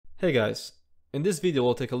Hey guys, in this video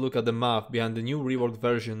we'll take a look at the math behind the new reworked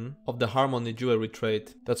version of the Harmony jewelry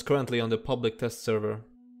trait that's currently on the public test server.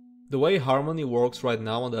 The way Harmony works right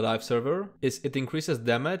now on the live server is it increases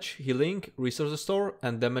damage, healing, resource restore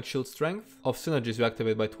and damage shield strength of synergies you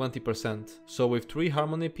activate by 20%. So with 3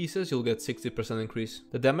 Harmony pieces you'll get 60% increase.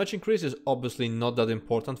 The damage increase is obviously not that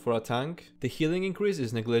important for a tank. The healing increase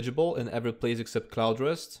is negligible in every place except Cloud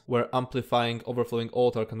Rest, where amplifying Overflowing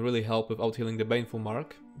Altar can really help without healing the Baneful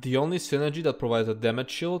Mark. The only synergy that provides a damage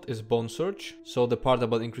shield is Bone Surge, so the part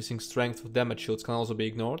about increasing strength of damage shields can also be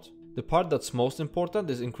ignored. The part that's most important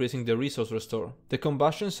is increasing the resource restore. The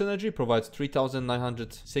combustion synergy provides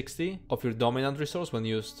 3960 of your dominant resource when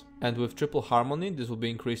used, and with triple harmony this will be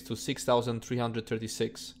increased to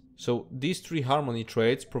 6336. So these 3 harmony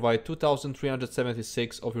traits provide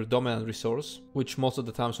 2376 of your dominant resource, which most of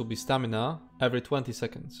the times will be stamina, every 20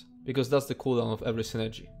 seconds. Because that's the cooldown of every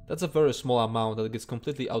synergy. That's a very small amount that gets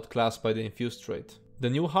completely outclassed by the Infused trait. The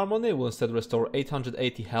new harmony will instead restore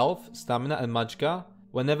 880 health, stamina and magicka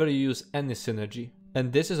whenever you use any synergy.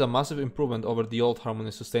 And this is a massive improvement over the old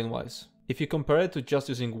harmony sustain wise. If you compare it to just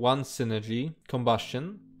using one synergy,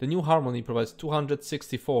 combustion, the new harmony provides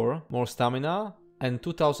 264 more stamina and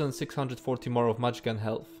 2640 more of magicka and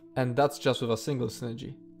health. And that's just with a single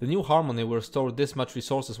synergy. The new harmony will restore this much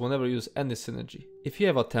resources whenever you use any synergy. If you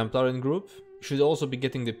have a Templar in group, you should also be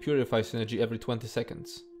getting the Purify synergy every 20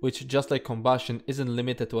 seconds, which just like combustion isn't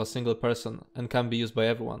limited to a single person and can be used by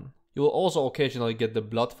everyone. You will also occasionally get the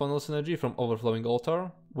Blood Funnel synergy from Overflowing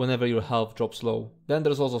Altar whenever your health drops low. Then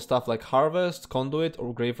there's also stuff like Harvest, Conduit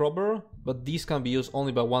or Grave Robber, but these can be used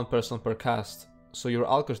only by one person per cast, so your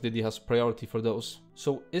Alkers DD has priority for those.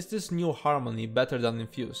 So is this new harmony better than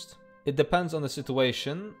Infused? It depends on the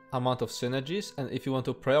situation, amount of synergies, and if you want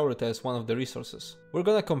to prioritize one of the resources. We're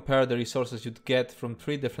gonna compare the resources you'd get from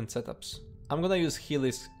 3 different setups. I'm gonna use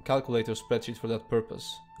Healy's calculator spreadsheet for that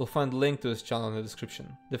purpose. You'll find a link to this channel in the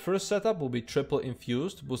description. The first setup will be triple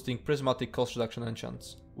Infused, boosting prismatic cost reduction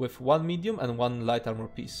enchants, with 1 medium and 1 light armor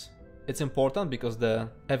piece. It's important because the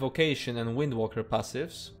Evocation and Windwalker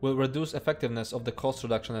passives will reduce effectiveness of the cost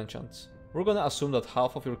reduction enchants. We're gonna assume that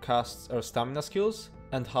half of your casts are stamina skills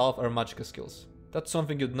and half are magicka skills. That's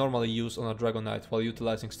something you'd normally use on a Dragon Knight while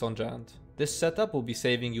utilizing Stone Giant. This setup will be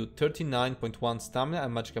saving you 39.1 stamina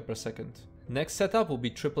and magicka per second. Next setup will be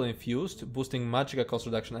triple Infused, boosting magicka cost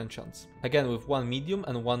reduction enchants, again with 1 medium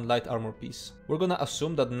and 1 light armor piece. We're gonna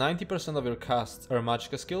assume that 90% of your casts are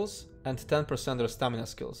magicka skills and 10% are stamina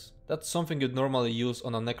skills. That's something you'd normally use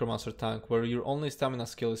on a Necromancer tank where your only stamina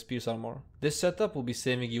skill is Pierce Armor. This setup will be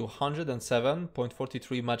saving you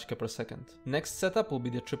 107.43 magicka per second. Next setup will be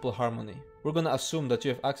the triple harmony. We're gonna assume that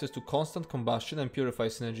you have access to constant combustion and purify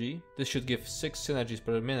synergy. This should give 6 synergies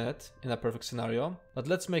per minute in a perfect scenario, but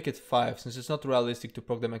let's make it 5 since it's not realistic to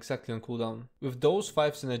proc them exactly on cooldown. With those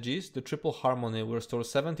 5 synergies, the triple harmony will restore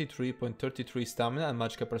 73.33 stamina and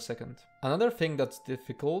magicka per second. Another thing that's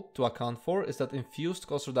difficult to account for is that Infused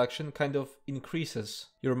cost reduction kind of increases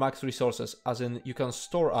your max resources, as in you can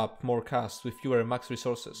store up more casts with fewer max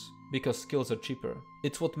resources because skills are cheaper.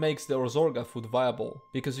 It's what makes the Orzorga food viable,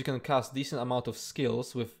 because you can cast decent amount of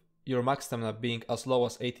skills with your max stamina being as low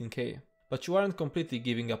as 18k. But you aren't completely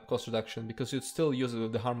giving up cost reduction because you'd still use it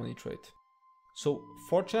with the harmony trait. So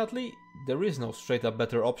fortunately, there is no straight up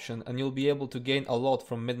better option and you'll be able to gain a lot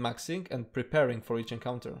from min-maxing and preparing for each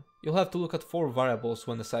encounter. You'll have to look at 4 variables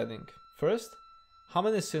when deciding. First, how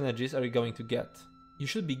many synergies are you going to get? You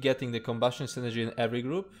should be getting the combustion synergy in every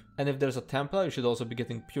group, and if there's a Templar, you should also be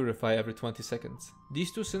getting Purify every 20 seconds.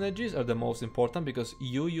 These 2 synergies are the most important because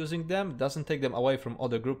you using them doesn't take them away from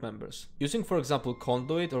other group members. Using for example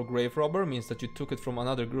Conduit or Grave Robber means that you took it from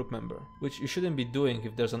another group member, which you shouldn't be doing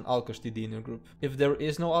if there's an Alkers DD in your group. If there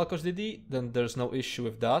is no Alkers DD, then there's no issue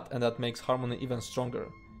with that, and that makes Harmony even stronger,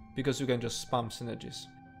 because you can just spam synergies.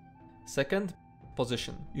 Second,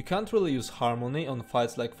 position. You can't really use Harmony on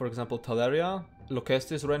fights like for example Taleria,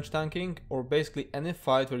 Locusti's range tanking, or basically any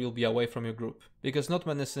fight where you'll be away from your group, because not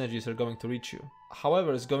many synergies are going to reach you.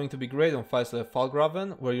 However, it's going to be great on fights like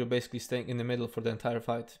Falgraven, where you're basically staying in the middle for the entire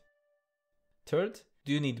fight. Third,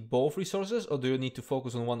 do you need both resources or do you need to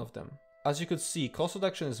focus on one of them? As you could see, cost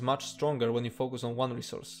reduction is much stronger when you focus on one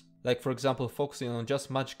resource, like for example focusing on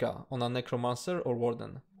just magicka on a Necromancer or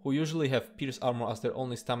Warden, who usually have Pierce Armor as their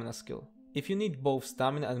only stamina skill. If you need both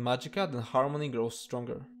stamina and magicka, then harmony grows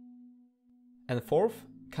stronger. And fourth,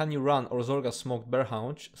 can you run Orzorga Smoked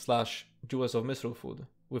Bearhaunch / Jewels of Mithril Food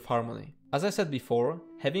with harmony? As I said before,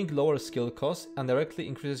 having lower skill costs indirectly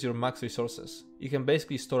increases your max resources. You can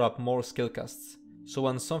basically store up more skill casts, so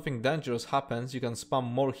when something dangerous happens you can spam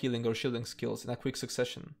more healing or shielding skills in a quick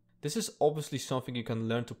succession. This is obviously something you can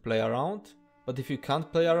learn to play around, but if you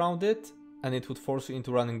can't play around it, and it would force you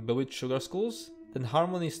into running Bewitched sugar schools, then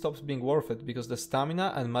Harmony stops being worth it because the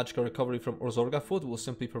stamina and magicka recovery from Orzorga food will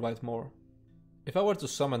simply provide more. If I were to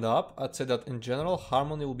sum it up, I'd say that in general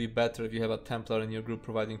Harmony will be better if you have a Templar in your group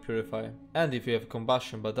providing Purify, and if you have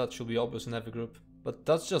Combustion, but that should be obvious in every group. But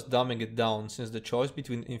that's just dumbing it down, since the choice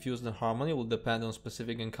between Infused and Harmony will depend on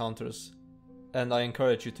specific encounters. And I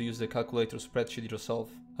encourage you to use the calculator spreadsheet yourself.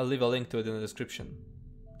 I'll leave a link to it in the description.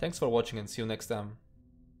 Thanks for watching and see you next time.